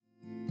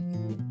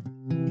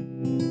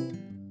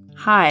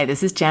Hi,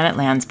 this is Janet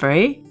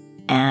Lansbury,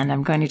 and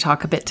I'm going to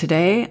talk a bit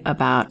today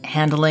about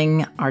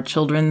handling our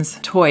children's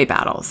toy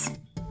battles.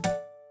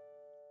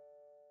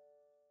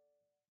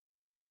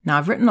 Now,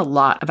 I've written a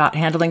lot about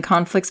handling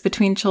conflicts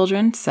between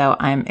children, so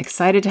I'm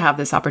excited to have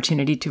this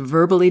opportunity to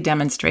verbally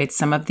demonstrate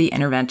some of the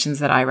interventions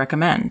that I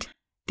recommend.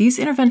 These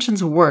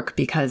interventions work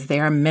because they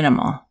are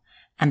minimal,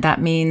 and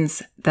that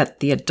means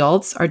that the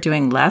adults are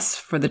doing less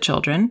for the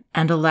children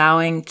and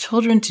allowing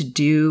children to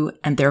do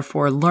and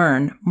therefore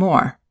learn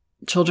more.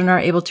 Children are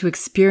able to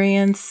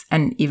experience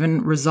and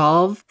even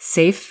resolve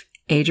safe,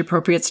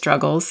 age-appropriate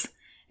struggles,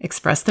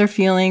 express their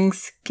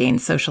feelings, gain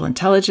social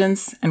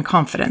intelligence, and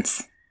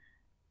confidence.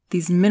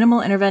 These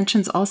minimal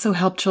interventions also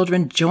help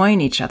children join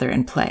each other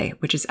in play,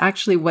 which is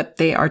actually what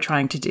they are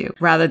trying to do,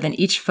 rather than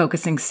each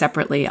focusing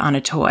separately on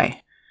a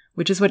toy,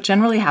 which is what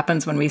generally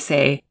happens when we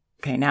say,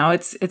 okay, now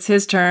it's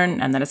his turn,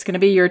 and then it's going to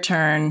be your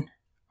turn,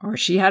 or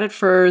she had it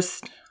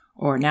first,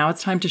 or now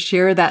it's time to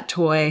share that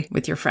toy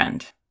with your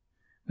friend,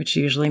 which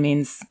usually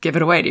means give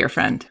it away to your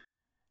friend.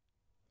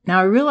 Now,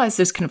 I realize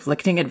there's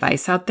conflicting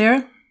advice out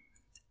there,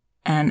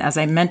 and as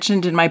I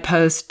mentioned in my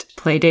post,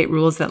 Playdate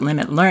Rules That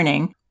Limit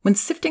Learning, when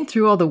sifting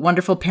through all the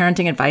wonderful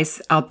parenting advice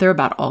out there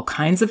about all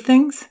kinds of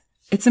things,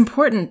 it's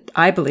important,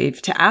 I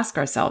believe, to ask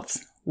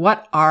ourselves,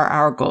 what are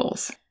our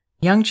goals?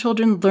 Young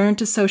children learn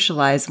to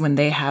socialize when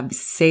they have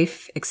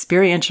safe,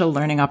 experiential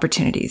learning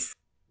opportunities.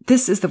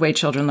 This is the way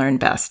children learn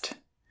best.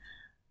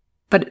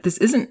 But this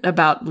isn't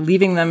about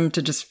leaving them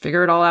to just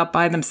figure it all out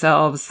by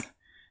themselves.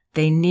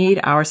 They need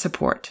our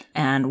support.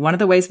 And one of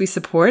the ways we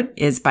support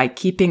is by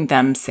keeping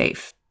them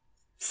safe.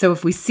 So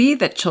if we see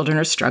that children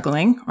are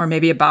struggling, or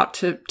maybe about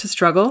to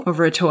struggle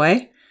over a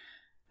toy,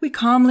 we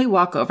calmly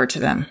walk over to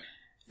them.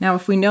 Now,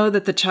 if we know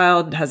that the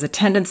child has a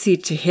tendency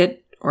to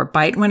hit or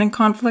bite when in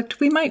conflict,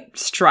 we might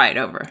stride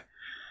over.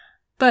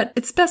 But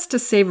it's best to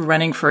save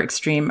running for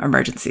extreme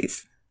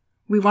emergencies.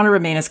 We want to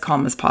remain as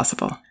calm as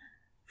possible.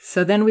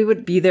 So then we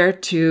would be there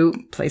to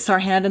place our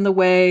hand in the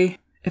way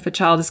if a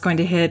child is going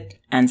to hit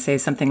and say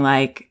something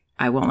like,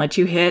 I won't let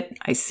you hit.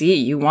 I see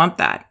you want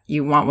that.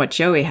 You want what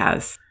Joey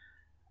has.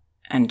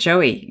 And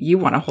Joey, you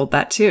want to hold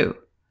that too.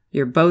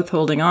 You're both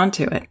holding on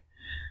to it.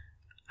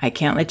 I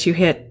can't let you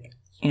hit.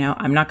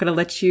 I'm not going to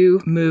let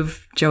you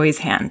move Joey's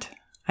hand.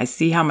 I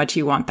see how much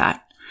you want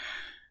that.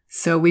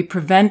 So we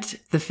prevent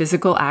the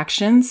physical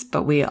actions,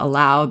 but we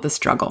allow the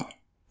struggle.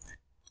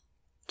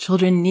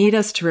 Children need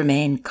us to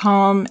remain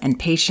calm and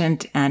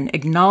patient and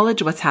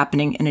acknowledge what's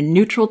happening in a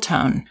neutral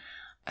tone.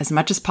 As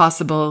much as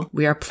possible,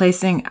 we are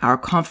placing our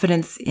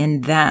confidence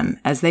in them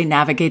as they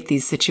navigate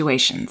these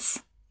situations.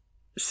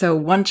 So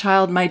one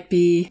child might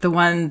be the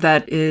one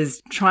that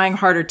is trying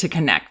harder to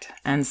connect,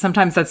 and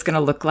sometimes that's going to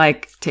look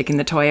like taking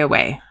the toy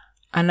away.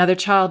 Another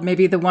child may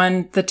be the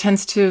one that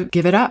tends to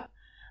give it up.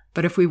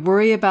 But if we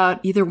worry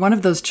about either one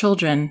of those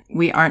children,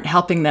 we aren't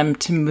helping them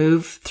to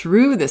move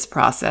through this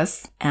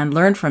process and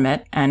learn from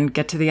it and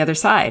get to the other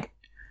side.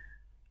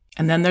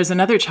 And then there's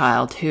another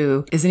child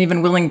who isn't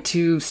even willing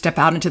to step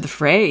out into the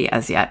fray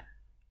as yet.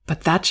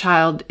 But that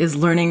child is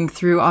learning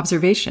through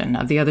observation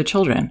of the other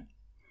children.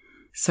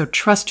 So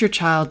trust your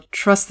child,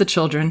 trust the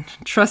children,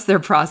 trust their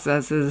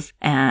processes,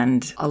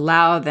 and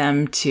allow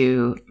them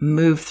to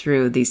move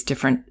through these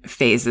different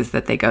phases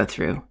that they go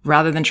through,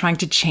 rather than trying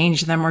to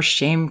change them or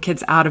shame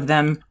kids out of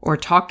them or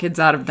talk kids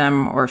out of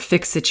them or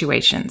fix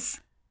situations.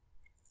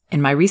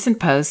 In my recent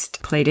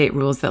post, Playdate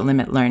Rules That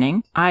Limit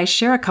Learning, I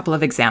share a couple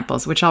of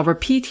examples, which I'll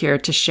repeat here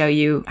to show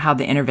you how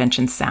the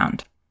interventions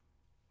sound.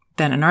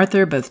 Ben and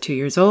Arthur, both 2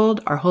 years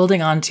old, are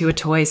holding on to a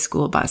toy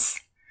school bus.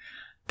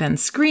 Ben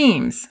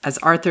screams as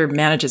Arthur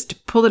manages to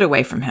pull it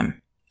away from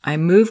him. I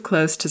move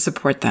close to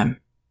support them.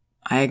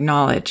 I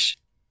acknowledge,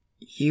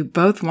 you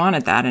both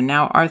wanted that and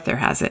now Arthur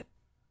has it.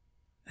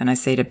 Then I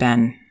say to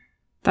Ben,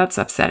 that's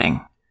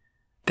upsetting.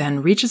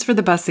 Ben reaches for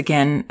the bus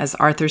again as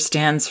Arthur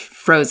stands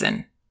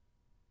frozen.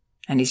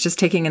 And he's just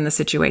taking in the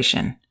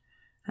situation.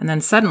 And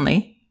then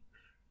suddenly,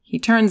 he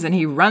turns and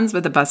he runs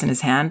with the bus in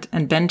his hand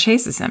and Ben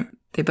chases him.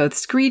 They both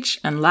screech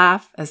and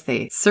laugh as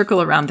they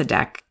circle around the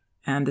deck.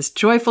 And this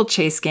joyful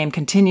chase game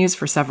continues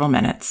for several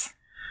minutes.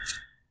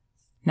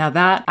 Now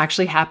that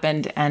actually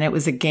happened, and it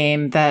was a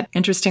game that,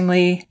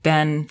 interestingly,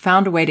 Ben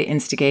found a way to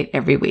instigate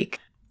every week.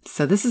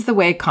 So this is the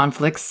way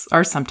conflicts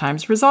are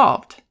sometimes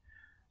resolved.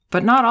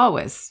 But not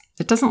always.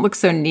 It doesn't look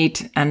so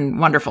neat and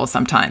wonderful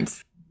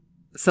sometimes.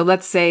 So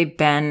let's say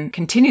Ben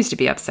continues to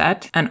be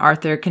upset, and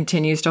Arthur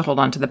continues to hold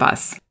on to the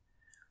bus.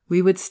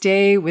 We would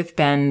stay with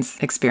Ben's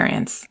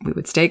experience. We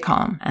would stay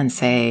calm and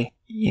say,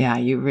 yeah,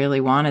 you really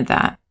wanted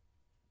that.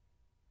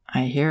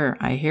 I hear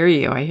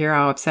you. I hear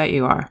how upset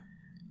you are.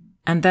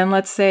 And then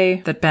let's say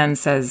that Ben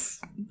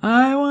says,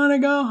 I want to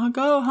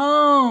go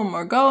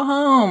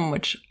home,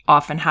 which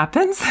often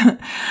happens.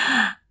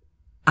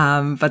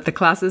 But the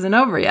class isn't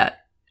over yet.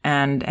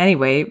 And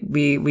anyway,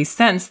 we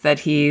sense that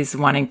he's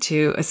wanting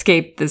to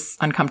escape this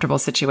uncomfortable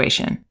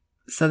situation.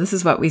 So this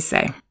is what we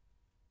say.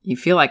 You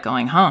feel like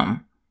going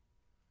home.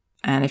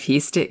 And if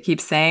he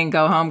keeps saying,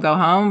 go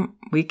home,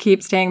 we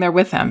keep staying there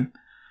with him.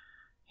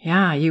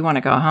 Yeah, you want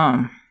to go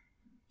home.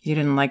 You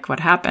didn't like what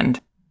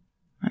happened.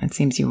 It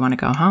seems you want to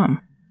go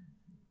home.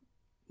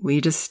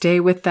 We just stay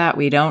with that.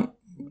 We don't,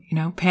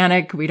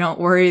 panic. We don't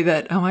worry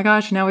that, oh my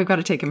gosh, now we've got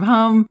to take him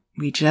home.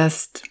 We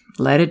just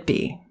let it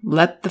be.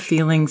 Let the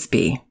feelings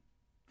be.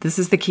 This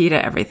is the key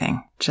to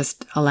everything.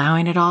 Just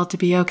allowing it all to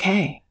be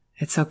okay.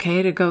 It's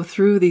okay to go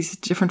through these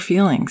different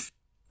feelings.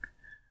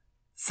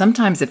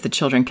 Sometimes if the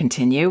children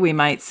continue, we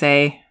might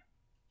say,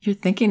 you're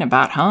thinking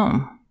about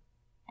home.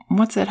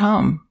 What's at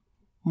home?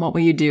 What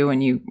will you do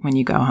when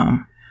you go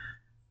home?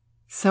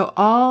 So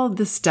all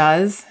this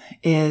does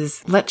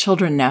is let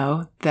children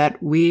know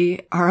that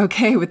we are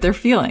okay with their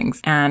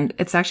feelings. And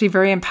it's actually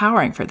very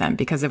empowering for them,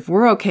 because if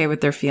we're okay with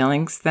their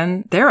feelings,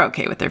 then they're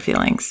okay with their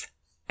feelings.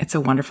 It's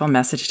a wonderful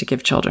message to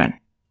give children.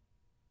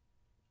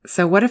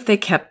 So what if they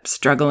kept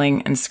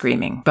struggling and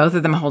screaming, both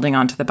of them holding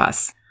onto the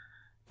bus?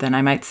 Then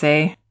I might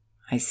say,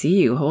 I see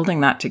you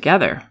holding that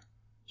together.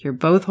 You're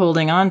both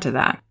holding on to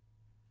that.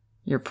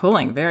 You're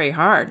pulling very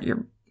hard.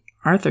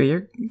 Arthur,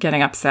 you're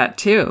getting upset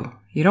too.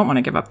 You don't want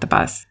to give up the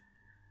bus.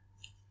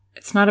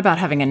 It's not about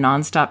having a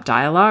nonstop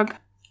dialogue.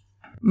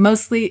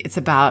 Mostly it's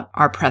about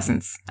our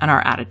presence and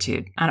our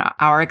attitude and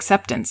our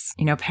acceptance.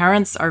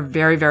 Parents are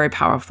very, very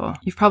powerful.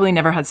 You've probably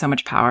never had so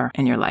much power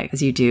in your life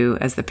as you do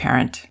as the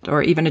parent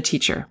or even a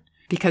teacher,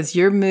 because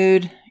your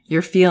mood,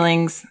 your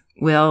feelings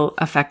will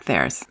affect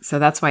theirs. So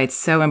that's why it's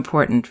so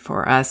important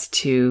for us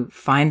to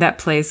find that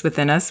place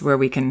within us where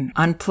we can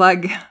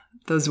unplug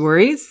those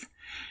worries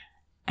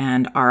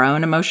and our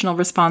own emotional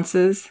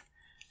responses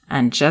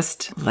and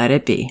just let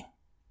it be.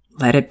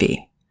 Let it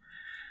be.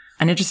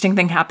 An interesting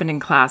thing happened in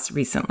class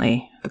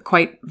recently. A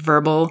quite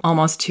verbal,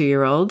 almost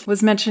 2-year-old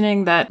was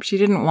mentioning that she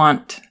didn't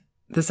want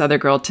this other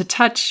girl to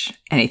touch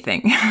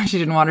anything. She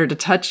didn't want her to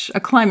touch a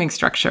climbing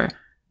structure.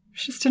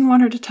 She just didn't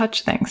want her to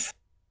touch things.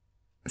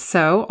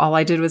 So all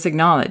I did was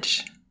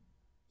acknowledge,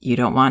 you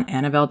don't want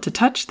Annabelle to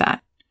touch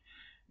that.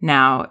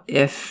 Now,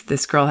 if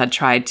this girl had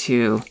tried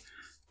to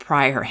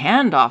pry her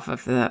hand off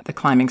of the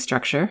climbing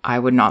structure, I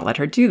would not let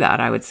her do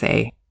that. I would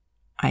say,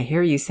 I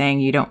hear you saying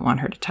you don't want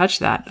her to touch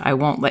that. I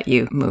won't let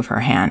you move her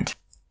hand.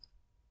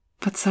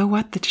 But so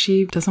what that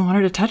she doesn't want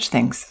her to touch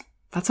things?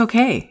 That's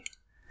okay.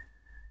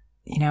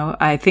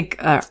 I think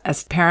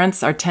as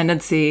parents, our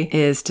tendency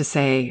is to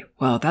say,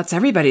 well, that's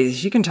everybody's.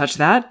 She can touch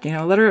that.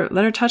 Let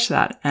her touch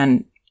that.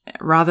 And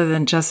rather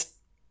than just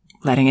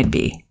letting it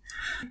be.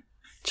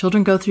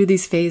 Children go through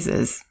these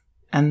phases,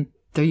 and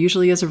there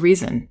usually is a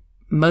reason.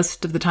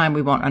 Most of the time,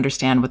 we won't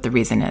understand what the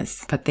reason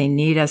is, but they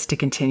need us to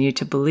continue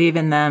to believe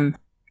in them,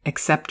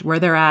 accept where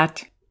they're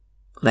at,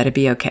 let it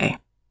be okay.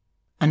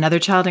 Another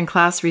child in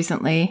class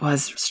recently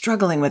was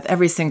struggling with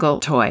every single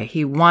toy.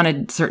 He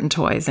wanted certain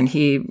toys and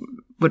he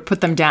would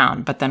put them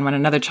down, but then when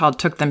another child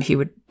took them, he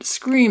would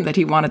scream that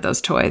he wanted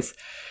those toys.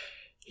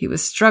 He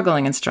was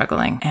struggling and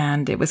struggling,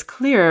 and it was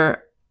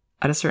clear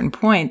at a certain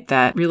point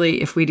that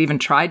really, if we'd even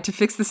tried to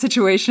fix the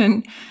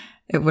situation,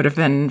 it would have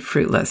been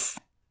fruitless,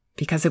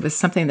 because it was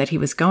something that he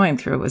was going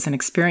through. It was an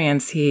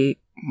experience he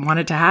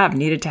wanted to have,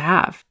 needed to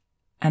have.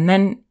 And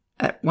then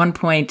at one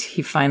point,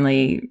 he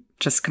finally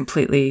just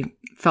completely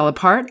fell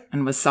apart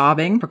and was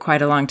sobbing for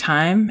quite a long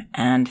time.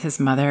 And his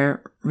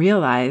mother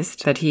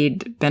realized that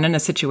he'd been in a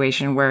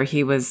situation where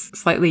he was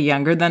slightly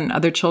younger than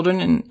other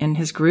children in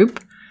his group,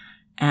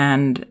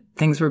 and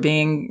things were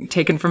being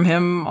taken from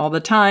him all the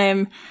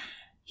time.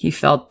 He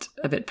felt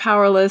a bit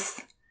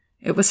powerless.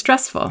 It was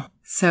stressful.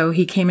 So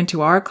he came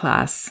into our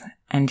class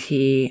and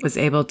he was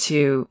able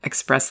to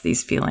express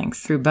these feelings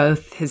through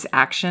both his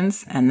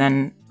actions and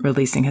then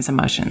releasing his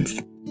emotions.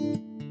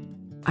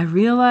 I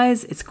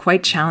realize it's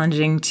quite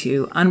challenging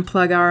to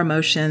unplug our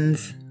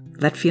emotions,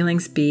 let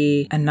feelings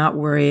be, and not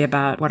worry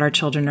about what our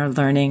children are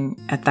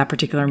learning at that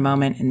particular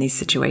moment in these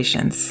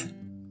situations.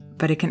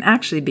 But it can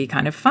actually be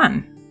kind of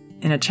fun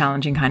in a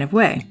challenging kind of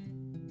way.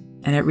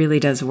 And it really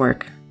does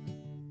work.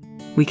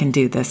 We can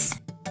do this.